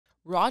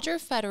Roger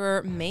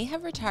Federer may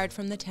have retired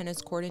from the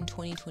tennis court in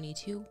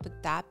 2022,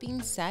 but that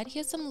being said, he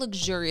has some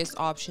luxurious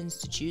options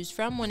to choose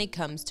from when it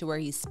comes to where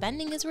he's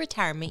spending his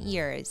retirement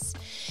years.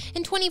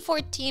 In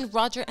 2014,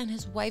 Roger and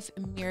his wife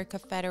Mirka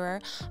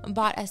Federer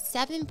bought a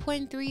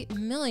 $7.3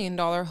 million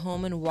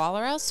home in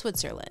Wollerau,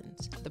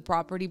 Switzerland. The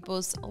property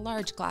boasts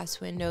large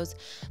glass windows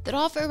that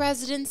offer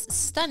residents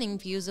stunning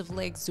views of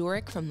Lake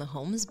Zurich from the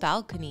home's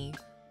balcony.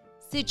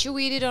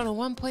 Situated on a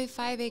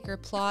 1.5-acre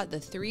plot, the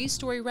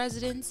three-story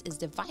residence is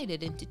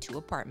divided into two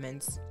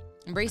apartments.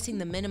 Embracing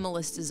the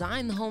minimalist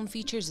design, the home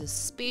features a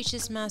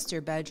spacious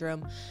master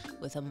bedroom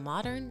with a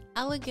modern,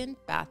 elegant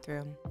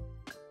bathroom.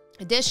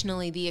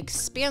 Additionally, the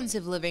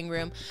expansive living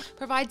room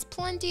provides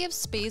plenty of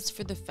space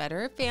for the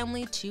Federer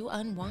family to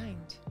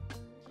unwind.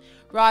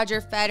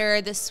 Roger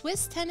Federer, the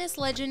Swiss tennis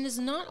legend, is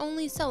not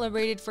only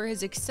celebrated for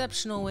his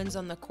exceptional wins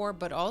on the court,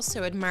 but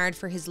also admired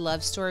for his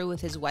love story with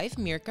his wife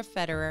Mirka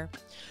Federer.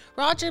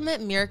 Roger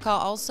met Mirka,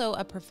 also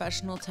a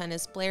professional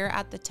tennis player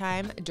at the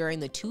time, during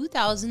the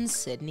 2000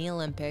 Sydney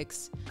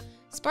Olympics.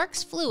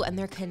 Sparks flew and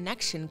their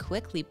connection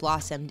quickly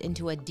blossomed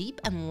into a deep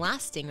and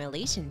lasting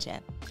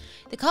relationship.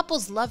 The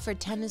couple's love for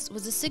tennis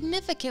was a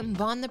significant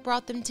bond that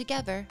brought them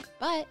together,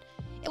 but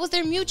it was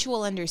their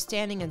mutual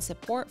understanding and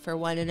support for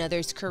one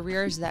another's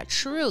careers that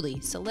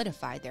truly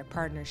solidified their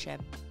partnership.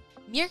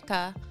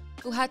 Mirka,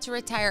 who had to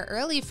retire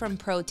early from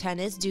pro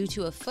tennis due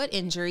to a foot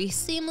injury,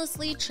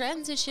 seamlessly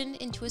transitioned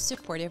into a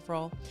supportive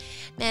role,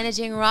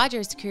 managing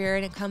Roger's career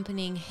and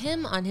accompanying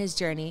him on his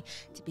journey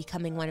to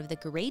becoming one of the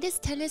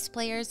greatest tennis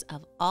players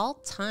of all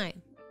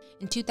time.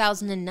 In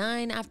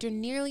 2009, after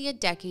nearly a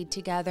decade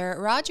together,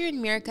 Roger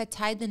and Mirka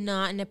tied the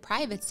knot in a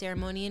private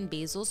ceremony in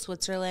Basel,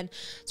 Switzerland,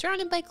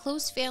 surrounded by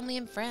close family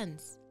and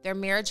friends. Their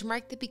marriage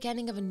marked the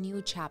beginning of a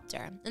new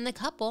chapter, and the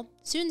couple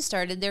soon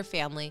started their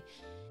family.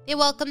 They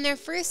welcomed their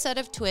first set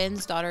of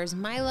twins, daughters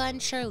Mila and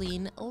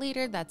Charlene,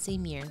 later that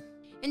same year.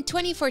 In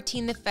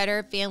 2014, the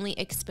Federer family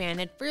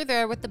expanded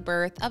further with the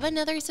birth of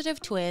another set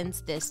of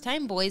twins, this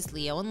time boys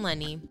Leo and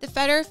Lenny. The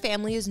Federer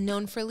family is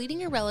known for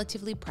leading a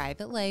relatively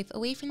private life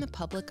away from the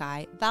public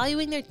eye,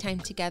 valuing their time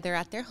together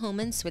at their home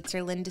in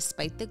Switzerland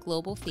despite the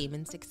global fame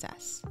and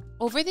success.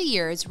 Over the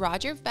years,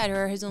 Roger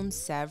Federer has owned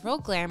several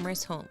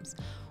glamorous homes.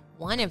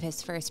 One of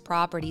his first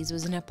properties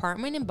was an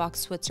apartment in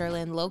Box,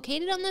 Switzerland,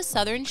 located on the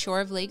southern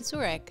shore of Lake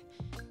Zurich.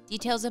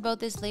 Details about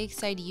this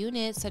lakeside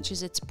unit, such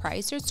as its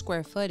price or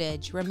square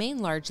footage, remain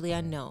largely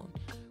unknown.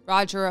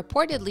 Roger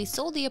reportedly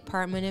sold the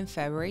apartment in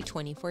February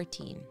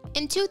 2014.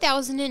 In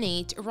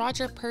 2008,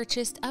 Roger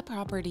purchased a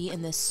property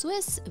in the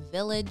Swiss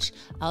village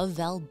of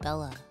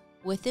Valbella,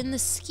 within the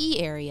ski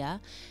area,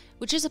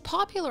 which is a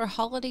popular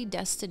holiday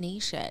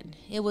destination.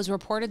 It was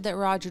reported that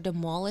Roger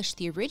demolished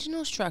the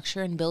original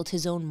structure and built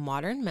his own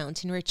modern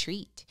mountain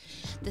retreat.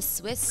 The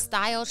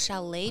Swiss-style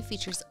chalet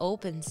features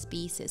open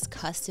spaces,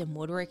 custom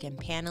woodwork and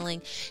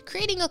paneling,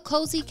 creating a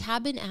cozy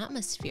cabin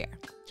atmosphere.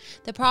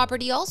 The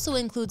property also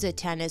includes a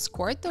tennis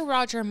court, though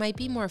Roger might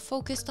be more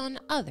focused on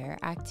other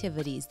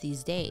activities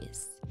these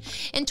days.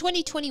 In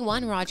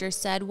 2021, Roger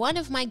said, "One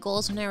of my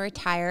goals when I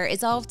retire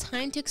is I'll have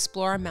time to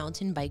explore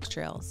mountain bike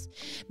trails.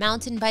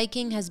 Mountain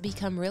biking has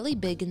become really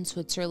big in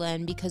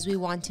Switzerland because we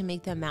want to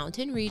make the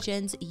mountain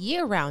regions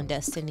year-round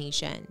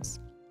destinations."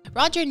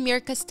 Roger and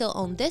Mirka still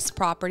own this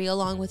property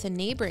along with a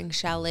neighboring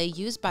chalet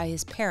used by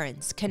his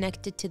parents,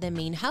 connected to the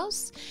main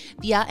house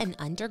via an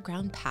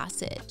underground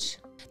passage.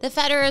 The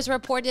Federers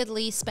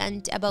reportedly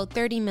spent about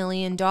 $30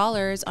 million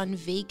on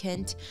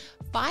vacant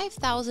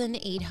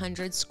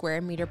 5,800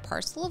 square meter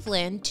parcel of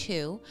land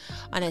too,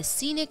 on a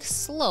scenic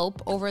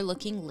slope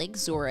overlooking Lake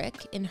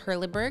Zurich in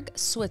Herleberg,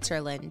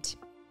 Switzerland.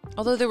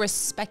 Although there was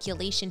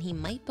speculation he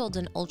might build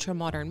an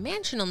ultra-modern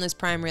mansion on this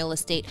prime real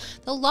estate,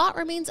 the lot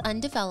remains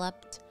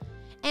undeveloped,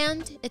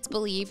 and it's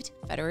believed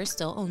Federer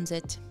still owns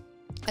it.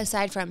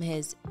 Aside from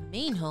his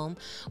main home,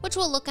 which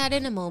we'll look at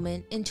in a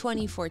moment, in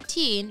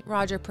 2014,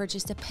 Roger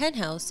purchased a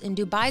penthouse in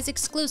Dubai's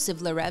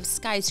exclusive Le Rêve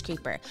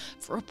skyscraper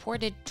for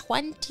reported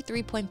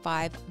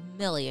 $23.5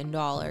 million.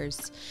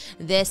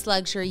 This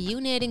luxury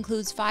unit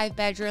includes 5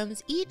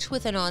 bedrooms, each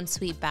with an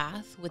ensuite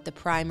bath, with the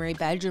primary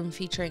bedroom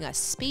featuring a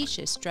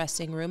spacious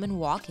dressing room and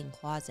walk-in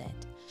closet.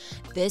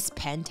 This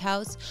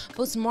penthouse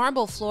boasts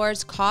marble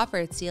floors,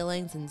 copper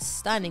ceilings, and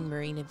stunning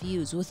marina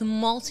views with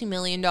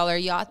multi-million-dollar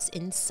yachts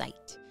in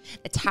sight.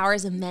 The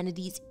tower's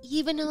amenities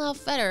even allow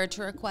Federer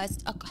to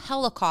request a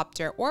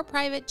helicopter or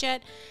private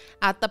jet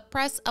at the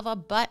press of a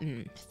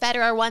button.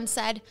 Federer once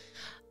said,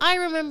 "I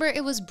remember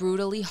it was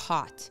brutally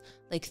hot,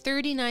 like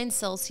 39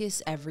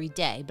 Celsius every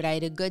day, but I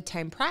had a good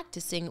time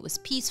practicing. It was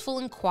peaceful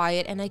and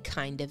quiet, and I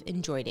kind of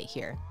enjoyed it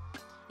here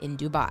in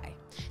Dubai.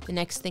 The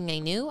next thing I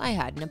knew, I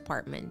had an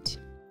apartment."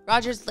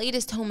 Roger's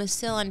latest home is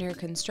still under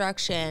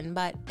construction,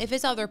 but if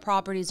his other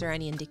properties are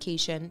any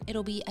indication,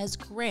 it'll be as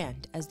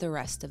grand as the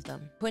rest of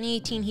them. In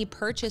 2018, he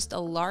purchased a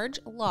large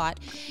lot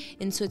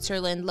in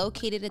Switzerland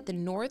located at the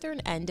northern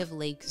end of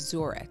Lake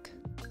Zurich.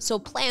 So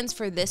plans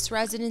for this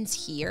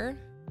residence here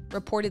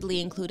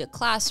reportedly include a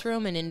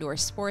classroom, an indoor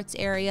sports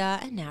area,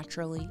 and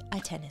naturally, a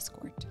tennis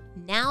court.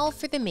 Now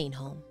for the main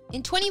home.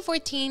 In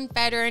 2014,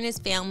 Federer and his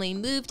family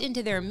moved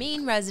into their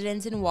main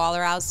residence in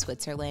Wollerau,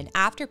 Switzerland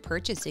after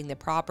purchasing the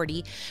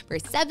property for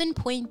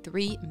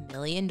 $7.3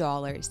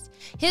 million.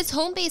 His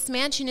home-based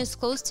mansion is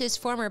close to his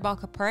former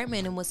bulk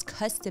apartment and was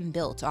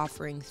custom-built,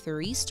 offering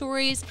 3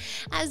 stories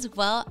as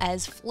well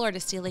as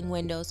floor-to-ceiling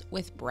windows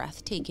with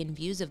breathtaking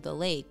views of the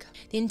lake.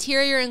 The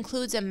interior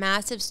includes a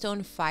massive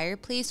stone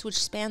fireplace which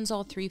spans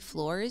all 3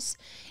 floors,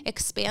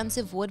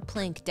 expansive wood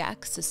plank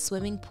decks, a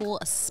swimming pool,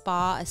 a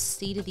spa, a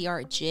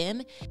state-of-the-art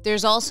gym.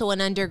 There's also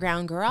an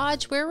underground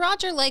garage where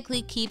Roger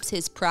likely keeps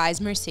his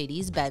prized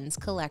Mercedes-Benz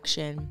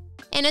collection.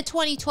 In a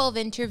 2012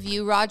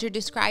 interview, Roger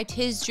described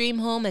his dream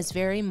home as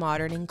very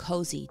modern and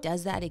cozy.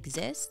 Does that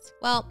exist?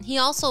 Well, he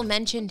also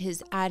mentioned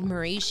his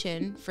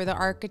admiration for the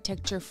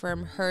architecture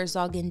firm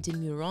Herzog & de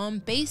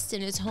Meuron based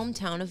in his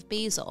hometown of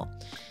Basel.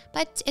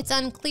 But it's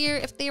unclear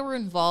if they were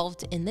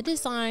involved in the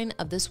design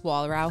of this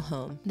Wollerau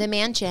home. The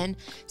mansion,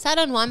 set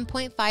on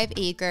 1.5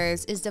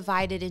 acres, is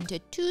divided into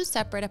 2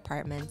 separate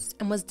apartments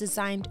and was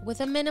designed with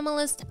a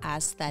minimalist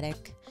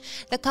aesthetic.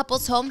 The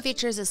couple's home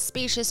features a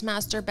spacious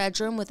master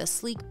bedroom with a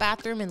sleek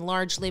bathroom and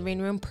large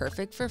living room,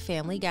 perfect for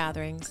family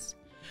gatherings.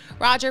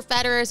 Roger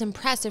Federer's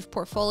impressive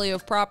portfolio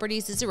of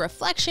properties is a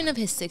reflection of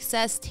his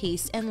success,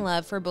 taste, and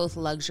love for both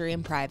luxury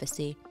and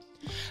privacy.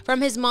 From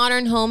his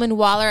modern home in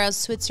Wollerau,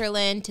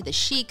 Switzerland, to the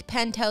chic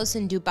penthouse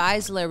in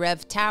Dubai's Le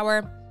Rêve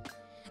Tower,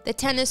 the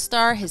tennis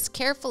star has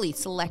carefully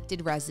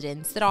selected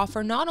residences that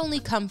offer not only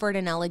comfort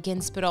and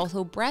elegance, but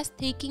also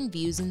breathtaking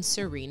views and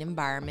serene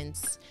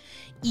environments.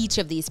 Each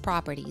of these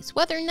properties,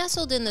 whether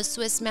nestled in the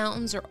Swiss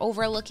mountains or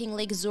overlooking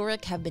Lake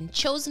Zurich, have been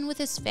chosen with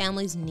his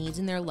family's needs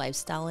and their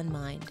lifestyle in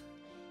mind.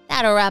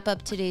 That'll wrap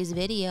up today's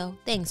video.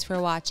 Thanks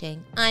for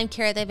watching. I'm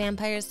Kara the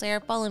Vampire Slayer.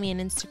 Follow me on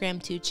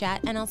Instagram to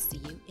chat, and I'll see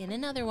you in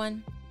another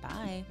one.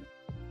 Bye.